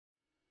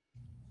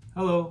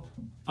Hello,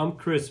 I'm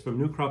Chris from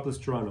New Acropolis,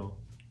 Toronto.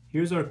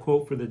 Here's our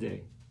quote for the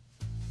day.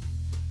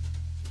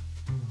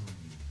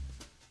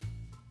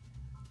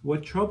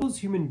 What troubles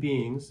human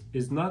beings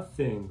is not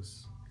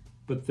things,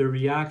 but their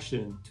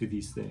reaction to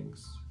these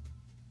things.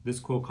 This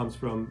quote comes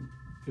from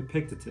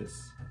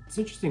Epictetus. It's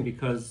interesting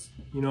because,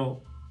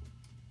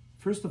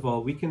 first of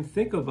all, we can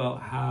think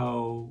about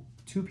how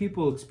two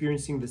people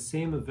experiencing the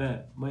same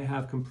event might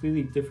have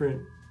completely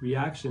different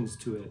reactions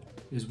to it.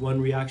 Is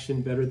one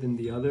reaction better than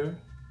the other?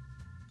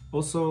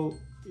 Also,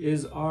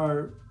 is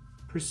our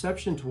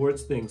perception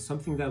towards things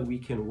something that we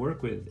can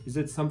work with? Is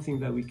it something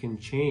that we can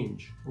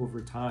change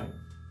over time?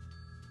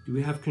 Do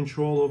we have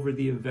control over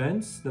the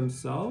events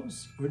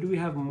themselves, or do we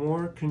have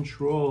more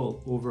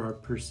control over our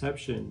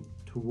perception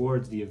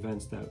towards the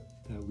events that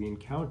we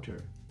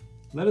encounter?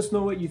 Let us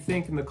know what you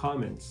think in the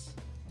comments.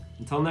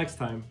 Until next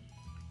time.